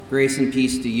Grace and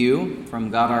peace to you from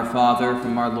God our Father,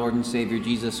 from our Lord and Savior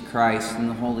Jesus Christ, and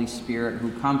the Holy Spirit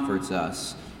who comforts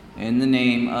us. In the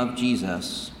name of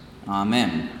Jesus,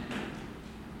 Amen.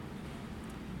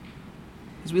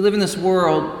 As we live in this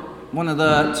world, one of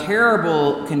the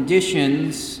terrible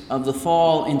conditions of the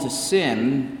fall into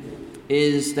sin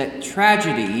is that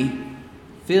tragedy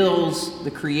fills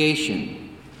the creation.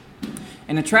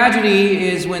 And a tragedy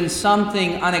is when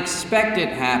something unexpected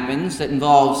happens that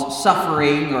involves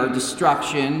suffering or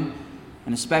destruction,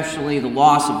 and especially the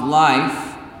loss of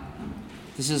life.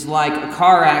 This is like a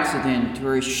car accident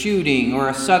or a shooting or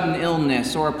a sudden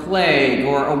illness or a plague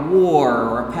or a war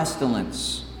or a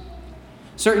pestilence.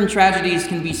 Certain tragedies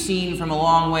can be seen from a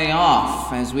long way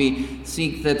off as we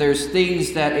see that there's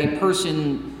things that a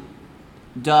person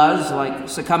does, like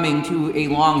succumbing to a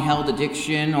long-held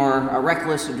addiction or a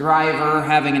reckless driver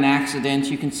having an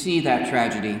accident. You can see that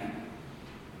tragedy.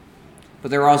 But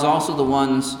there are also the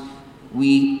ones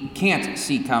we can't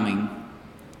see coming,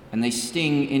 and they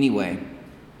sting anyway.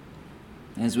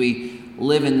 As we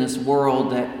live in this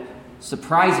world that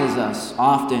surprises us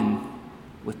often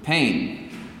with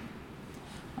pain,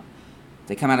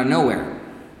 they come out of nowhere.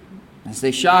 As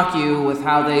they shock you with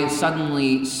how they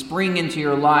suddenly spring into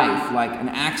your life, like an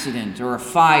accident or a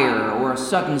fire or a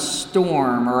sudden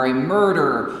storm or a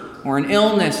murder or an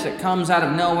illness that comes out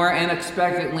of nowhere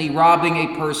unexpectedly, robbing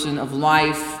a person of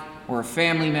life or a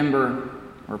family member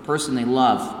or a person they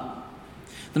love.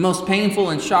 The most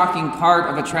painful and shocking part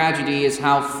of a tragedy is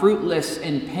how fruitless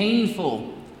and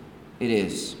painful it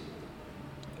is.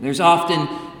 There's often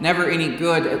never any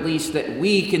good, at least that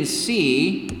we can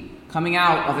see, coming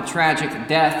out of a tragic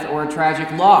death or a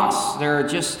tragic loss. There are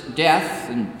just death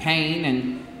and pain,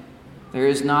 and there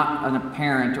is not an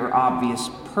apparent or obvious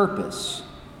purpose.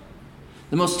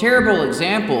 The most terrible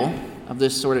example of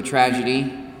this sort of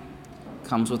tragedy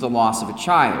comes with the loss of a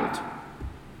child.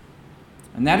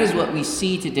 And that is what we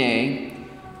see today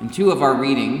in two of our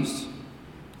readings.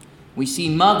 We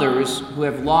see mothers who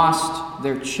have lost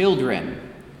their children.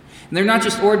 And they're not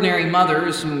just ordinary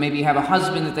mothers who maybe have a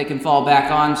husband that they can fall back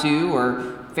onto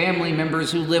or family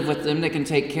members who live with them that can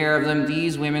take care of them.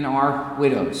 These women are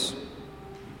widows.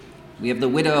 We have the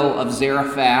widow of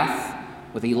Zarephath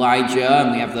with Elijah,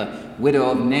 and we have the widow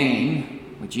of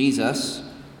Nain with Jesus.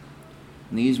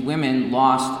 And these women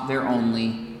lost their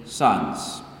only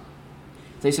sons.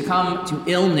 They succumb to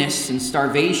illness and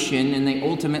starvation, and they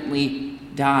ultimately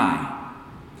die.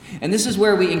 And this is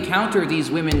where we encounter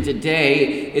these women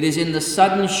today. It is in the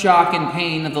sudden shock and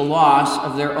pain of the loss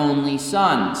of their only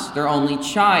sons, their only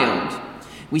child.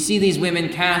 We see these women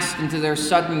cast into their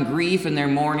sudden grief and their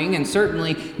mourning, and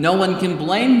certainly no one can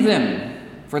blame them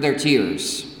for their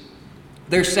tears.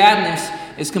 Their sadness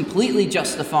is completely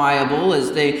justifiable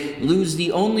as they lose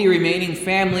the only remaining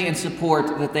family and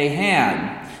support that they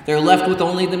had. They're left with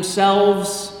only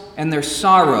themselves and their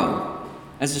sorrow.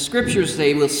 As the scriptures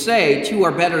they will say, two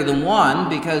are better than one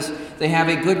because they have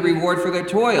a good reward for their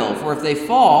toil. For if they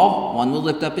fall, one will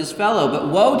lift up his fellow. But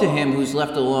woe to him who's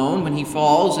left alone when he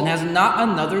falls and has not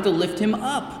another to lift him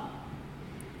up.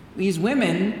 These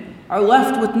women are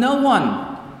left with no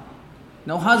one.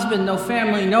 No husband, no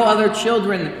family, no other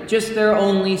children, just their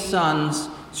only sons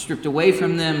stripped away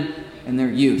from them in their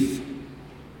youth.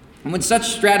 And when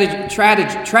such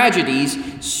tragedies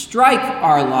strike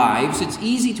our lives, it's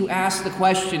easy to ask the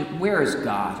question, where is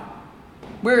God?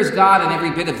 Where is God in every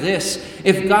bit of this?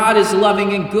 If God is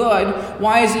loving and good,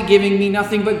 why is he giving me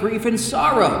nothing but grief and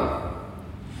sorrow?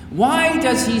 Why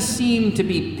does he seem to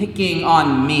be picking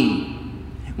on me?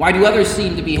 Why do others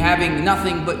seem to be having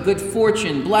nothing but good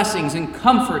fortune, blessings, and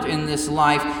comfort in this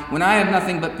life when I have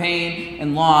nothing but pain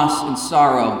and loss and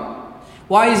sorrow?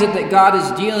 Why is it that God is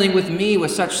dealing with me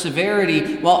with such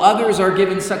severity while others are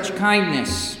given such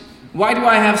kindness? Why do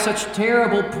I have such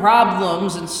terrible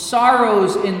problems and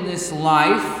sorrows in this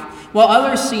life while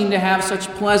others seem to have such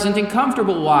pleasant and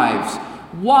comfortable lives?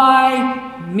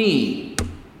 Why me?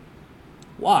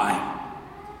 Why?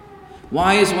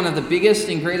 Why is one of the biggest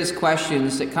and greatest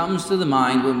questions that comes to the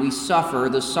mind when we suffer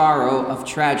the sorrow of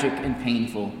tragic and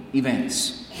painful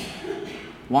events.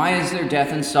 Why is there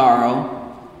death and sorrow?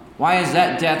 Why has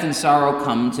that death and sorrow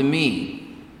come to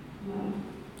me?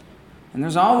 And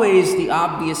there's always the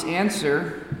obvious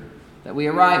answer that we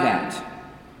arrive at.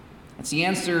 It's the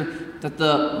answer that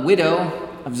the widow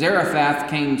of Zarephath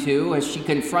came to as she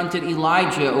confronted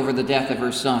Elijah over the death of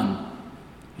her son.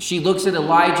 She looks at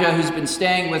Elijah, who's been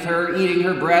staying with her, eating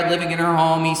her bread, living in her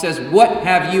home. He says, "What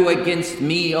have you against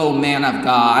me, O man of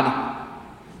God?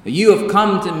 You have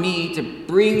come to me to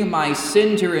bring my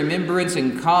sin to remembrance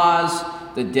and cause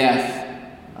the death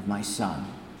of my son."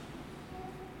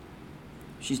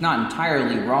 she's not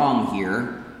entirely wrong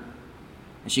here,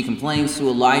 as she complains to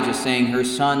Elijah, saying her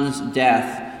son's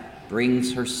death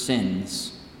brings her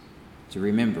sins to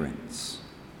remembrance.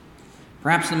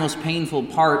 Perhaps the most painful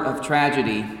part of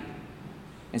tragedy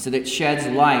is that it sheds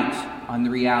light on the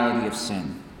reality of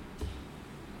sin.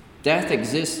 Death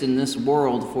exists in this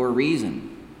world for a reason.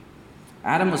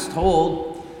 Adam was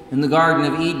told in the Garden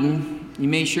of Eden, "You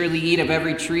may surely eat of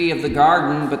every tree of the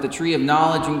garden, but the tree of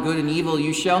knowledge and good and evil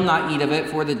you shall not eat of it,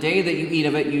 for the day that you eat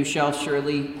of it you shall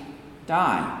surely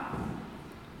die."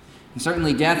 And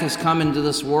certainly death has come into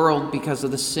this world because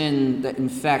of the sin that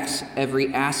infects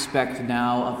every aspect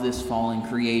now of this fallen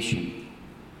creation.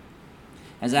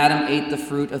 As Adam ate the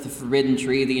fruit of the forbidden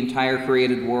tree, the entire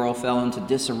created world fell into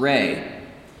disarray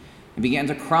and began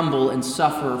to crumble and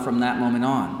suffer from that moment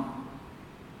on.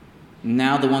 And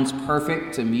now the once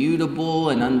perfect, immutable,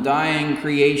 and undying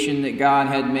creation that God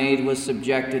had made was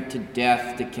subjected to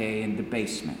death, decay, and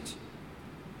debasement.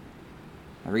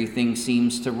 Everything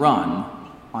seems to run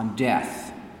on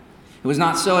death. It was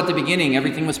not so at the beginning.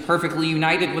 Everything was perfectly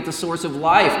united with the source of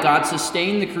life. God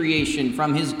sustained the creation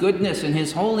from his goodness and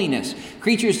his holiness.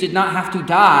 Creatures did not have to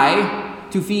die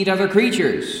to feed other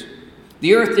creatures.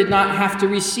 The earth did not have to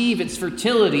receive its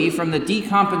fertility from the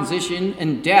decomposition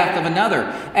and death of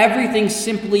another. Everything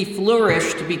simply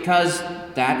flourished because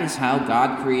that is how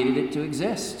God created it to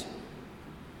exist.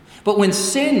 But when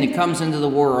sin comes into the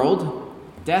world,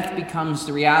 death becomes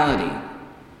the reality.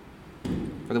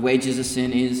 For the wages of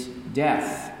sin is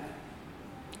death.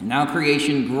 And now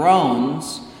creation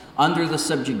groans under the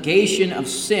subjugation of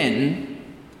sin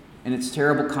and its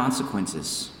terrible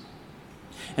consequences.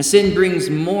 And sin brings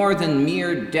more than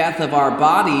mere death of our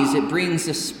bodies. It brings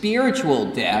the spiritual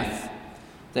death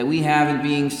that we have in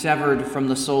being severed from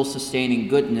the soul-sustaining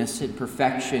goodness and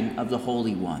perfection of the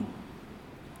Holy One.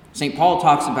 St. Paul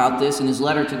talks about this in his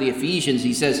letter to the Ephesians.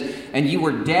 He says, "And you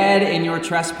were dead in your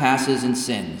trespasses and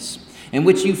sins, in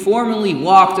which you formerly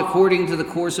walked according to the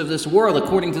course of this world,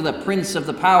 according to the prince of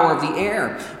the power of the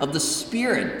air, of the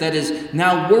spirit that is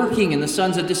now working in the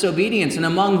sons of disobedience. And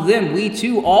among them we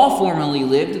too all formerly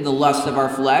lived in the lust of our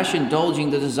flesh, indulging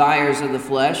the desires of the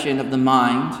flesh and of the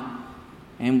mind,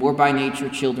 and were by nature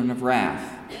children of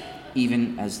wrath,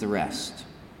 even as the rest."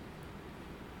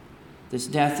 This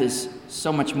death is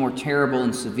so much more terrible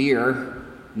and severe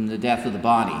than the death of the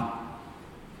body.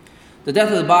 The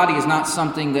death of the body is not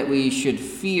something that we should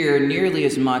fear nearly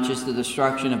as much as the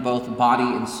destruction of both body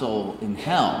and soul in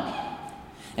hell.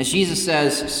 As Jesus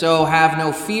says, "So have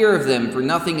no fear of them, for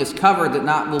nothing is covered that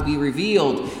not will be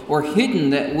revealed, or hidden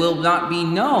that will not be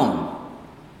known.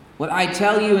 What I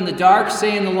tell you in the dark,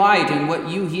 say in the light, and what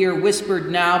you hear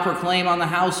whispered now, proclaim on the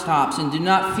housetops. And do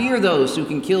not fear those who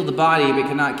can kill the body, but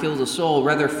cannot kill the soul.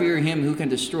 Rather fear him who can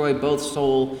destroy both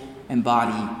soul and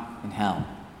body in hell."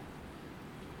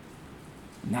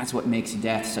 And that's what makes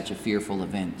death such a fearful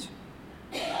event.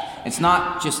 It's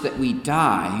not just that we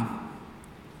die,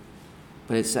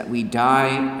 but it's that we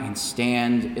die and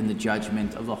stand in the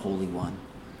judgment of the Holy One.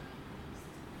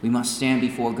 We must stand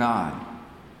before God.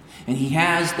 And he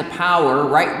has the power,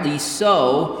 rightly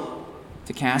so,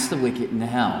 to cast the wicked into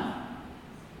hell.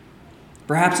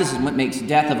 Perhaps this is what makes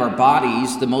death of our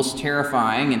bodies the most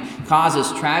terrifying and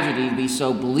causes tragedy to be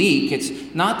so bleak. It's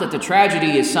not that the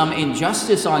tragedy is some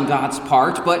injustice on God's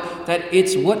part, but that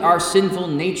it's what our sinful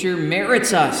nature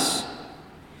merits us.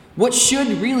 What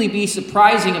should really be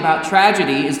surprising about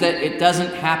tragedy is that it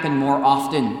doesn't happen more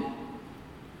often.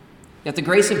 That the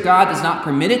grace of God does not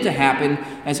permit it to happen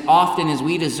as often as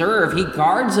we deserve. He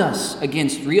guards us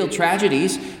against real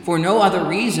tragedies for no other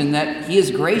reason that he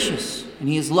is gracious and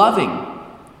he is loving.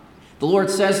 The Lord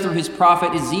says through his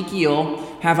prophet Ezekiel,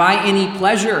 "Have I any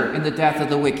pleasure in the death of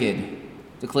the wicked,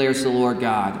 declares the Lord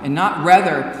God, and not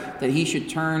rather that he should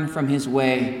turn from his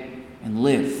way and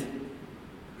live."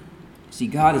 See,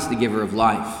 God is the giver of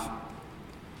life.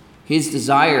 His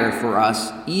desire for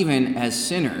us, even as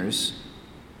sinners,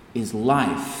 is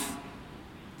life.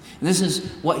 And this is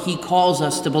what he calls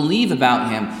us to believe about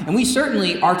him. And we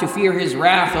certainly are to fear his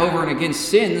wrath over and against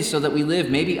sins so that we live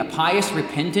maybe a pious,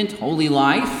 repentant, holy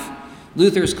life.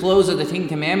 Luther's close of the Ten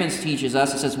Commandments teaches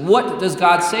us, it says, what does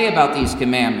God say about these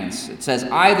commandments? It says,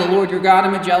 "I, the Lord your God,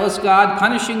 am a jealous God,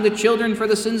 punishing the children for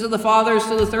the sins of the fathers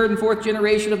to the third and fourth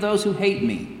generation of those who hate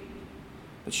me,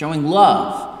 but showing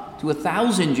love to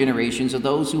 1,000 generations of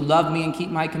those who love me and keep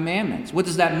my commandments." What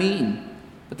does that mean?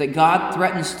 But that God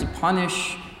threatens to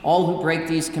punish all who break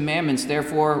these commandments.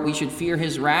 Therefore, we should fear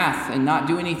his wrath and not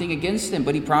do anything against him.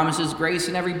 But he promises grace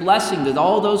and every blessing to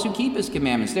all those who keep his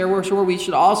commandments. Therefore, we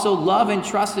should also love and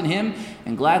trust in him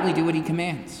and gladly do what he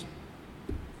commands.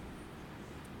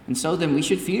 And so then we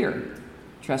should fear.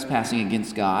 trespassing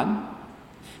against God.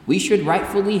 We should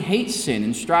rightfully hate sin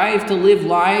and strive to live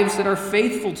lives that are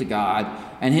faithful to God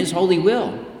and His holy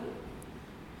will.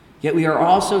 Yet we are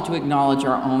also to acknowledge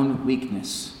our own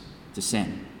weakness to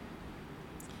sin.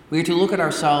 We are to look at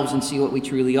ourselves and see what we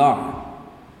truly are,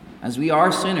 as we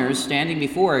are sinners standing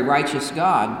before a righteous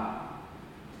God,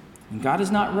 and God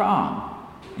is not wrong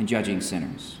in judging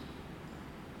sinners.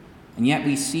 And yet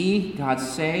we see God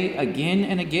say again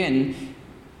and again,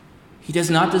 He does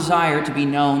not desire to be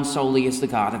known solely as the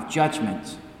God of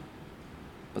judgment,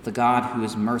 but the God who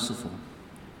is merciful.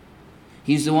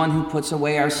 He's the one who puts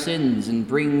away our sins and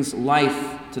brings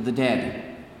life to the dead.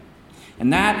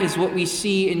 And that is what we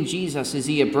see in Jesus as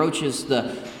He approaches the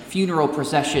funeral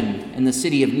procession in the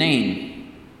city of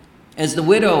Nain. As the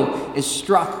widow is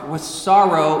struck with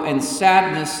sorrow and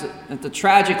sadness at the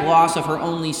tragic loss of her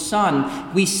only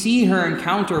son, we see her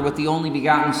encounter with the only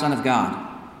begotten Son of God.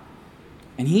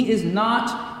 And He is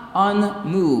not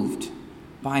unmoved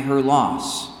by her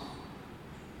loss.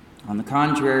 On the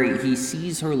contrary, He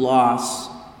sees her loss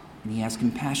and He has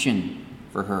compassion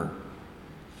for her.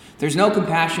 There's no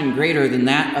compassion greater than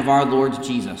that of our Lord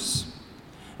Jesus.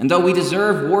 And though we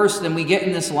deserve worse than we get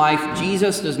in this life,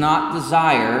 Jesus does not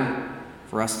desire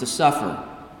for us to suffer.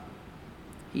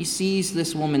 He sees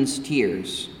this woman's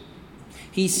tears.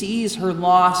 He sees her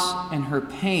loss and her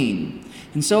pain.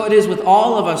 And so it is with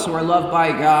all of us who are loved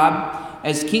by God.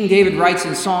 As King David writes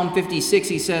in Psalm 56,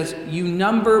 he says, "You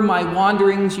number my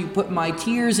wanderings, you put my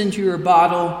tears into your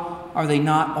bottle. Are they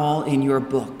not all in your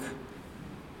book?"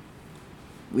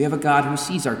 We have a God who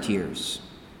sees our tears.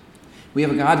 We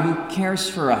have a God who cares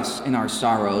for us in our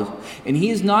sorrows. And He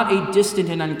is not a distant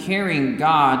and uncaring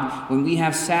God when we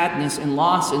have sadness and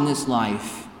loss in this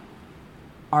life.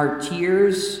 Our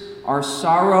tears, our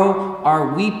sorrow,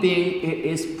 our weeping, it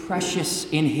is precious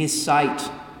in His sight.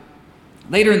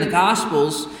 Later in the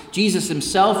Gospels, Jesus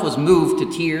Himself was moved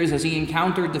to tears as He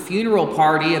encountered the funeral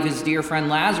party of His dear friend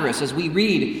Lazarus. As we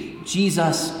read,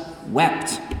 Jesus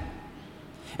wept.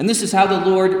 And this is how the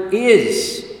Lord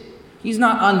is. He's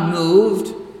not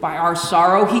unmoved by our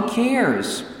sorrow. He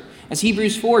cares. As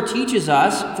Hebrews 4 teaches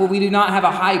us, for we do not have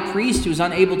a high priest who is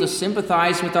unable to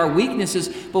sympathize with our weaknesses,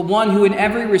 but one who in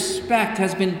every respect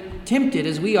has been tempted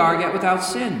as we are, yet without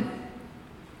sin.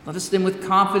 Let us then with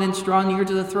confidence draw near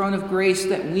to the throne of grace,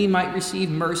 that we might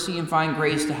receive mercy and find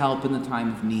grace to help in the time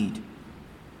of need.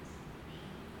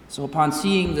 So upon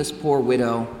seeing this poor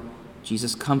widow,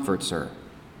 Jesus comforts her.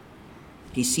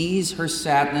 He sees her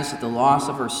sadness at the loss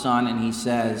of her son, and He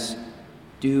says,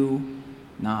 "Do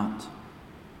not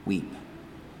weep."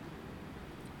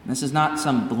 And this is not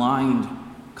some blind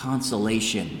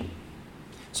consolation.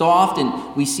 So often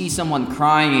we see someone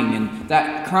crying, and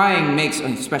that crying makes,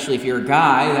 especially if you're a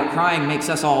guy, that crying makes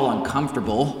us all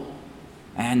uncomfortable.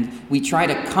 And we try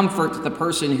to comfort the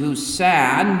person who's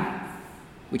sad.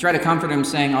 We try to comfort them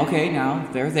saying, "Okay, now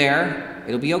they're there.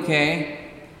 It'll be okay."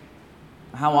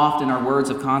 How often our words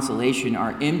of consolation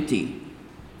are empty,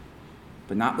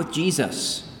 but not with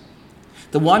Jesus.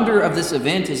 The wonder of this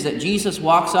event is that Jesus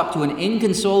walks up to an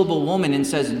inconsolable woman and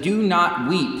says, "Do not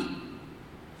weep."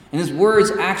 And His words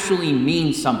actually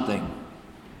mean something.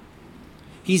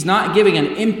 He's not giving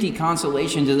an empty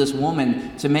consolation to this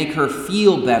woman to make her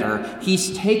feel better.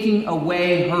 He's taking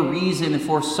away her reason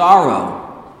for sorrow.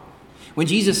 When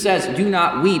Jesus says, "Do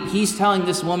not weep," He's telling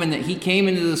this woman that He came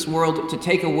into this world to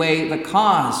take away the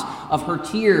cause of her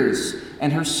tears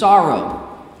and her sorrow.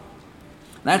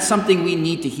 That's something we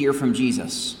need to hear from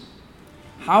Jesus.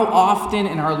 How often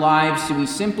in our lives do we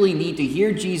simply need to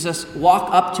hear Jesus walk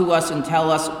up to us and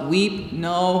tell us, "Weep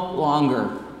no longer.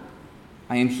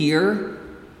 I am here.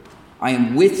 I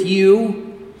am with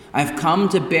you. I've come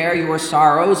to bear your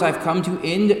sorrows. I've come to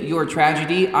end your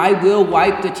tragedy. I will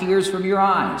wipe the tears from your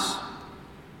eyes."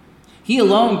 He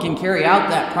alone can carry out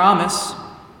that promise.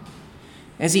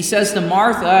 As He says to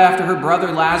Martha after her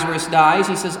brother Lazarus dies,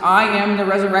 He says, "I am the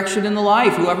resurrection and the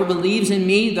life. Whoever believes in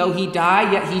me, though he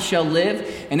die, yet he shall live.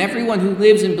 And everyone who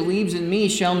lives and believes in me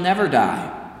shall never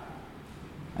die."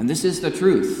 And this is the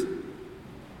truth.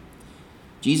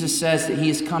 Jesus says that He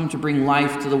has come to bring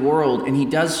life to the world, and He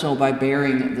does so by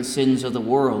bearing the sins of the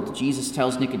world. Jesus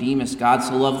tells Nicodemus, "God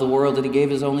so loved the world that He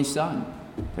gave His only Son,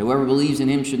 that whoever believes in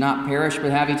Him should not perish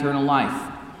but have eternal life."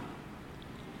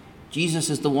 Jesus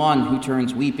is the one who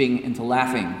turns weeping into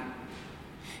laughing.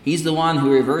 He's the one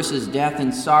who reverses death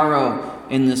and sorrow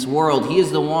in this world. He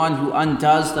is the one who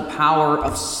undoes the power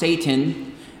of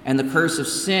Satan and the curse of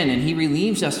sin, and He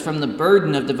relieves us from the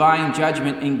burden of divine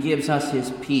judgment and gives us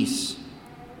His peace.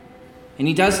 And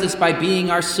He does this by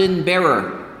being our sin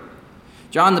bearer.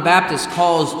 John the Baptist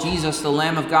calls Jesus the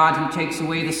Lamb of God who takes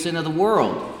away the sin of the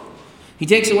world. He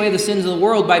takes away the sins of the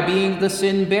world by being the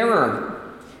sin bearer.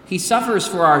 He suffers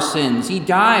for our sins. He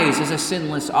dies as a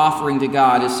sinless offering to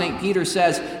God. As St. Peter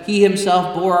says, he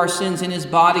himself bore our sins in his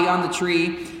body on the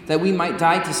tree, that we might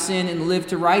die to sin and live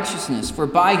to righteousness. For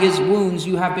by his wounds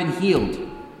you have been healed.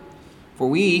 For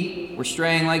we were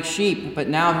straying like sheep, but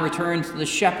now have returned to the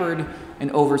shepherd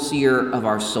and overseer of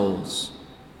our souls.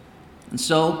 And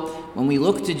so, when we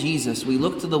look to Jesus, we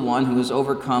look to the one who has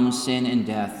overcome sin and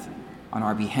death on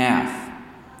our behalf.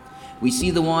 We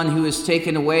see the one who has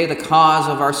taken away the cause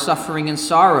of our suffering and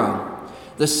sorrow.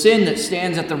 The sin that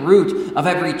stands at the root of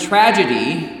every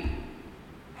tragedy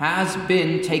has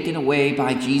been taken away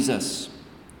by Jesus.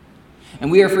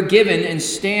 And we are forgiven and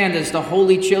stand as the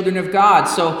holy children of God.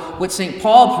 So what St.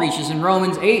 Paul preaches in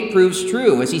Romans 8 proves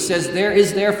true, as he says, there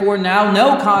is therefore now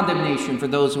no condemnation for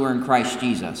those who are in Christ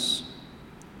Jesus.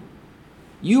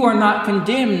 You are not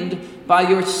condemned by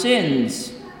your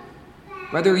sins.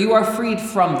 Rather, you are freed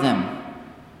from them.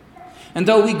 And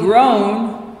though we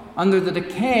groan under the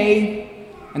decay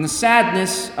and the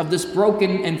sadness of this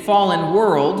broken and fallen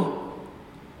world,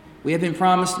 we have been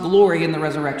promised glory in the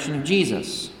resurrection of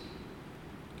Jesus.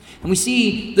 And we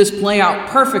see this play out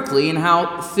perfectly in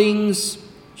how things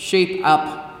shape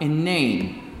up in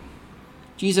Nain.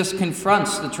 Jesus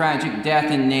confronts the tragic death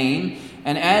in Nain,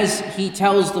 and as he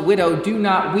tells the widow, "Do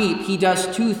not weep," he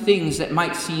does two things that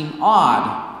might seem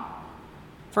odd.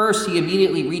 First, he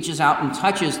immediately reaches out and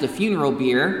touches the funeral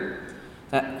bier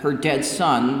that her dead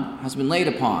son has been laid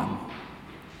upon.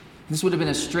 This would have been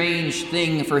a strange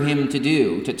thing for him to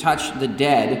do. To touch the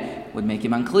dead would make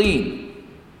him unclean.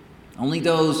 Only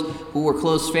those who were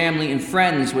close family and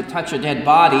friends would touch a dead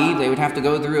body. They would have to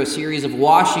go through a series of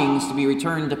washings to be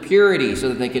returned to purity so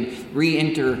that they could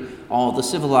re-enter all the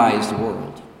civilized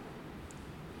world.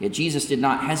 Yet Jesus did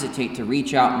not hesitate to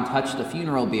reach out and touch the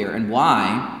funeral bier. And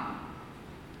why?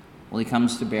 Well, he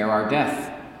comes to bear our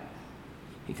death.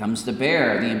 He comes to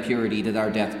bear the impurity that our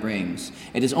death brings.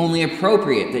 It is only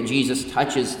appropriate that Jesus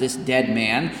touches this dead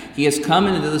man. He has come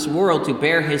into this world to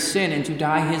bear his sin and to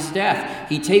die his death.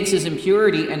 He takes his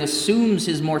impurity and assumes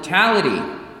his mortality.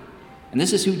 And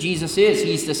this is who Jesus is.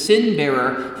 He's the sin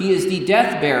bearer. He is the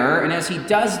death bearer. And as he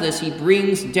does this, he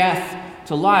brings death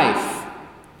to life.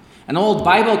 An old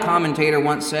Bible commentator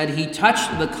once said, he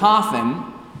touched the coffin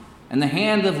and the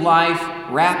hand of life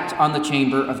rapped on the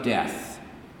chamber of death.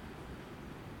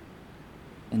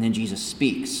 And then Jesus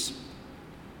speaks.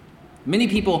 Many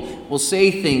people will say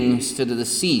things to the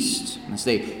deceased as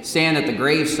they stand at the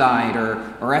graveside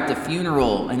or at the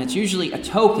funeral, and it's usually a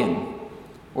token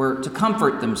or to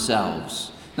comfort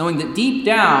themselves, knowing that deep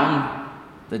down,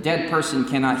 the dead person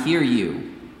cannot hear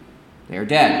you. They are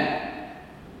dead.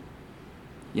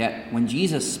 Yet, when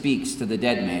Jesus speaks to the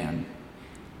dead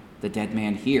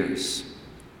man hears.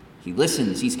 He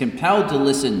listens. He's compelled to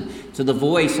listen to the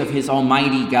voice of his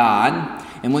almighty God.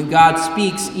 And when God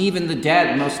speaks, even the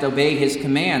dead must obey his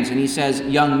commands. And he says,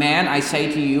 "Young man, I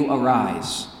say to you,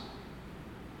 arise."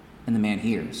 And the man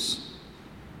hears.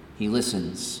 He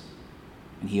listens.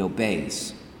 And he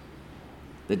obeys.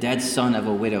 The dead son of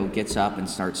a widow gets up and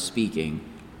starts speaking.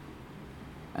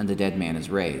 And the dead man is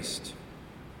raised.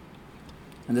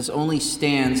 And this only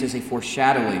stands as a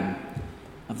foreshadowing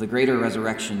of the greater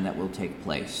resurrection that will take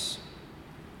place.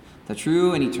 The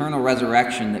true and eternal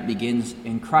resurrection that begins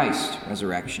in Christ's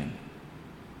resurrection.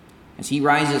 As he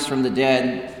rises from the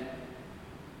dead,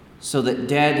 so that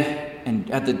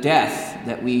the death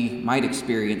that we might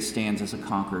experience stands as a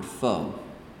conquered foe.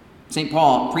 St.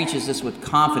 Paul preaches this with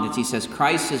confidence. He says,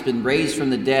 Christ has been raised from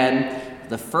the dead,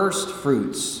 the first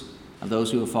fruits of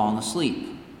those who have fallen asleep.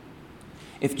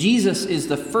 If Jesus is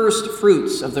the first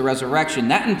fruits of the resurrection,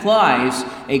 that implies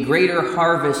a greater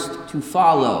harvest to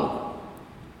follow.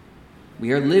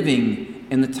 We are living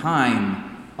in the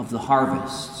time of the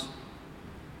harvest.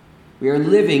 We are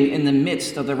living in the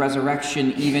midst of the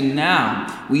resurrection even now.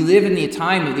 We live in the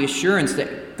time of the assurance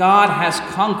that God has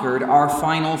conquered our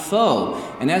final foe.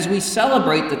 And as we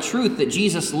celebrate the truth that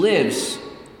Jesus lives,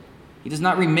 he does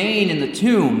not remain in the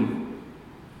tomb.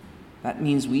 That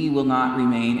means we will not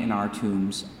remain in our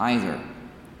tombs either.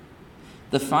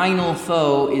 The final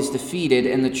foe is defeated,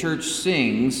 and the church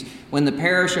sings, when the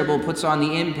perishable puts on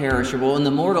the imperishable, and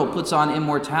the mortal puts on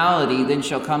immortality, then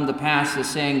shall come to pass the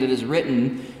saying that is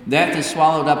written, death is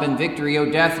swallowed up in victory. O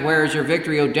death, where is your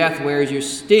victory? O death, where is your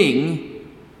sting?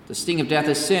 The sting of death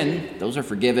is sin. Those are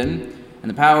forgiven. And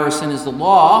the power of sin is the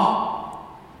law.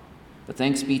 But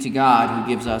thanks be to God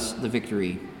who gives us the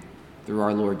victory through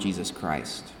our Lord Jesus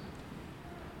Christ.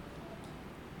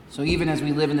 So even as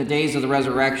we live in the days of the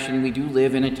resurrection, we do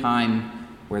live in a time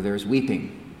where there is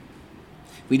weeping.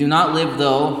 We do not live,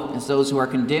 though, as those who are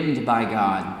condemned by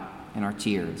God in our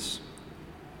tears.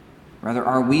 Rather,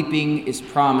 our weeping is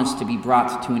promised to be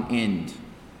brought to an end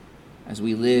as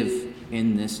we live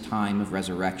in this time of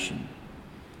resurrection.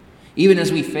 Even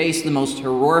as we face the most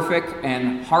horrific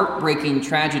and heartbreaking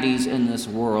tragedies in this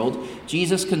world,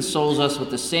 Jesus consoles us with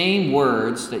the same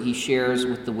words that he shares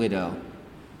with the widow.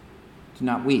 Do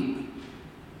not weep.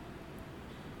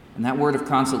 And that word of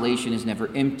consolation is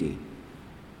never empty,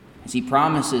 as he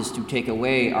promises to take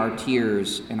away our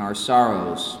tears and our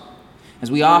sorrows.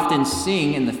 As we often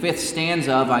sing in the 5th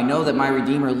stanza of I Know That My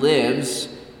Redeemer Lives,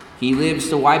 he lives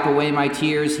to wipe away my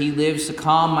tears, he lives to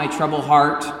calm my troubled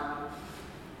heart.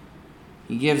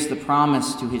 He gives the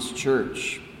promise to his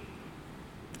church,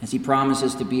 as he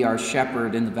promises to be our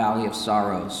shepherd in the valley of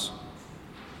sorrows.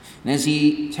 And as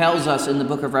he tells us in the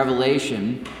book of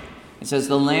Revelation, it says,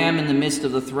 the Lamb in the midst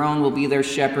of the throne will be their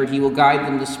shepherd. He will guide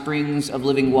them to springs of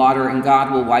living water, and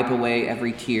God will wipe away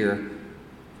every tear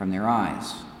from their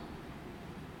eyes.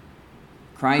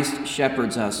 Christ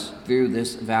shepherds us through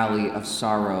this valley of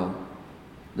sorrow,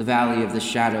 the valley of the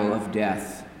shadow of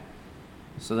death,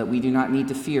 so that we do not need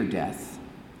to fear death.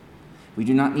 We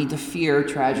do not need to fear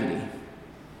tragedy.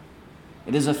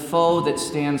 It is a foe that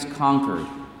stands conquered.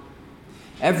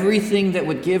 Everything that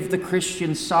would give the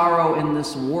Christian sorrow in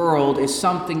this world is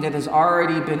something that has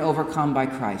already been overcome by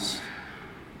Christ.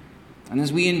 And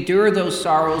as we endure those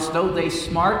sorrows, though they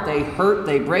smart, they hurt,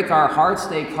 they break our hearts,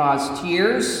 they cause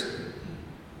tears,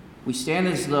 we stand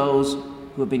as those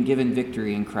who have been given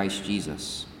victory in Christ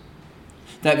Jesus.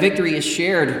 That victory is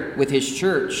shared with his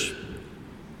church.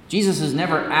 Jesus is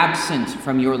never absent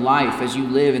from your life as you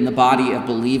live in the body of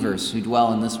believers who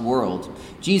dwell in this world.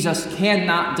 Jesus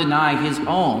cannot deny his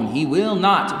own. He will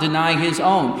not deny his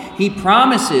own. He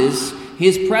promises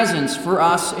his presence for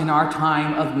us in our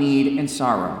time of need and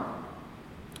sorrow.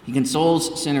 He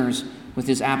consoles sinners with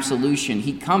his absolution.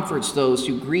 He comforts those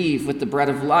who grieve with the bread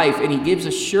of life, and he gives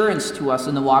assurance to us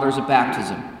in the waters of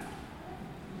baptism.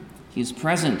 He is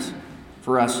present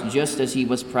for us just as he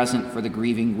was present for the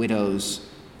grieving widows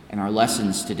in our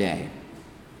lessons today.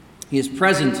 He is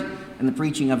present in the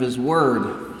preaching of his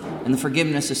word, in the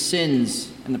forgiveness of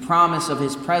sins, and the promise of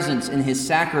his presence in his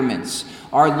sacraments.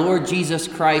 Our Lord Jesus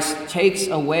Christ takes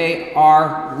away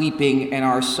our weeping and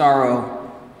our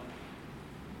sorrow.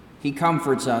 He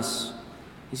comforts us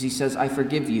as he says, I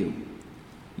forgive you.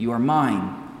 You are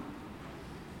mine.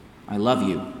 I love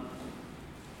you.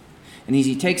 And as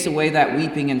he takes away that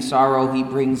weeping and sorrow, he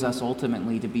brings us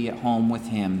ultimately to be at home with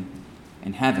him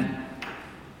in heaven.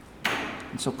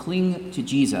 And so cling to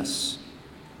Jesus.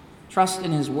 Trust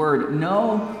in his word.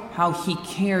 Know how he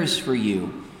cares for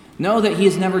you. Know that he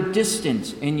is never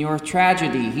distant in your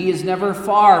tragedy. He is never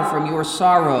far from your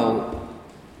sorrow.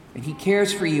 And he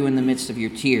cares for you in the midst of your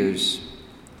tears.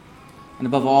 And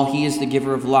above all, he is the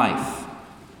giver of life.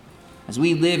 As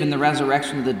we live in the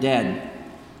resurrection of the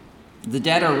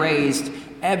dead are raised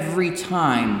every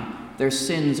time their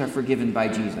sins are forgiven by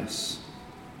Jesus.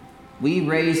 We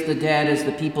raise the dead as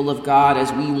the people of God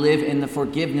as we live in the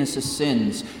forgiveness of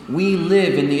sins. We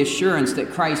live in the assurance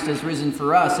that Christ has risen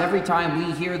for us every time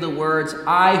we hear the words,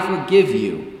 I forgive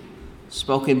you,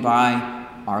 spoken by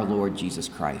our Lord Jesus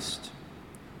Christ.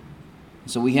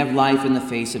 So we have life in the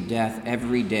face of death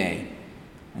every day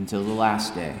until the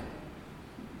last day,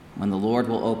 when the Lord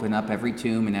will open up every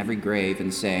tomb and every grave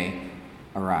and say,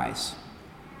 arise.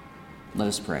 Let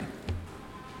us pray.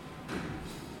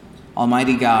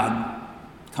 Almighty God,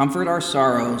 comfort our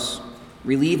sorrows,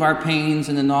 relieve our pains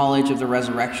in the knowledge of the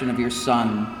resurrection of your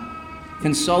Son.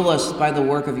 Console us by the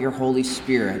work of your Holy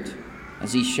Spirit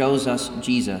as he shows us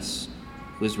Jesus,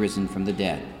 who is risen from the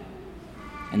dead.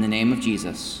 In the name of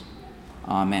Jesus,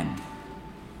 amen.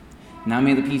 Now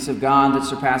may the peace of God that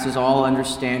surpasses all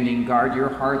understanding guard your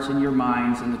hearts and your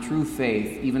minds in the true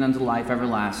faith, even unto life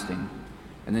everlasting.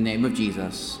 In the name of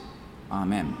Jesus,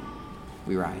 amen.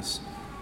 We rise.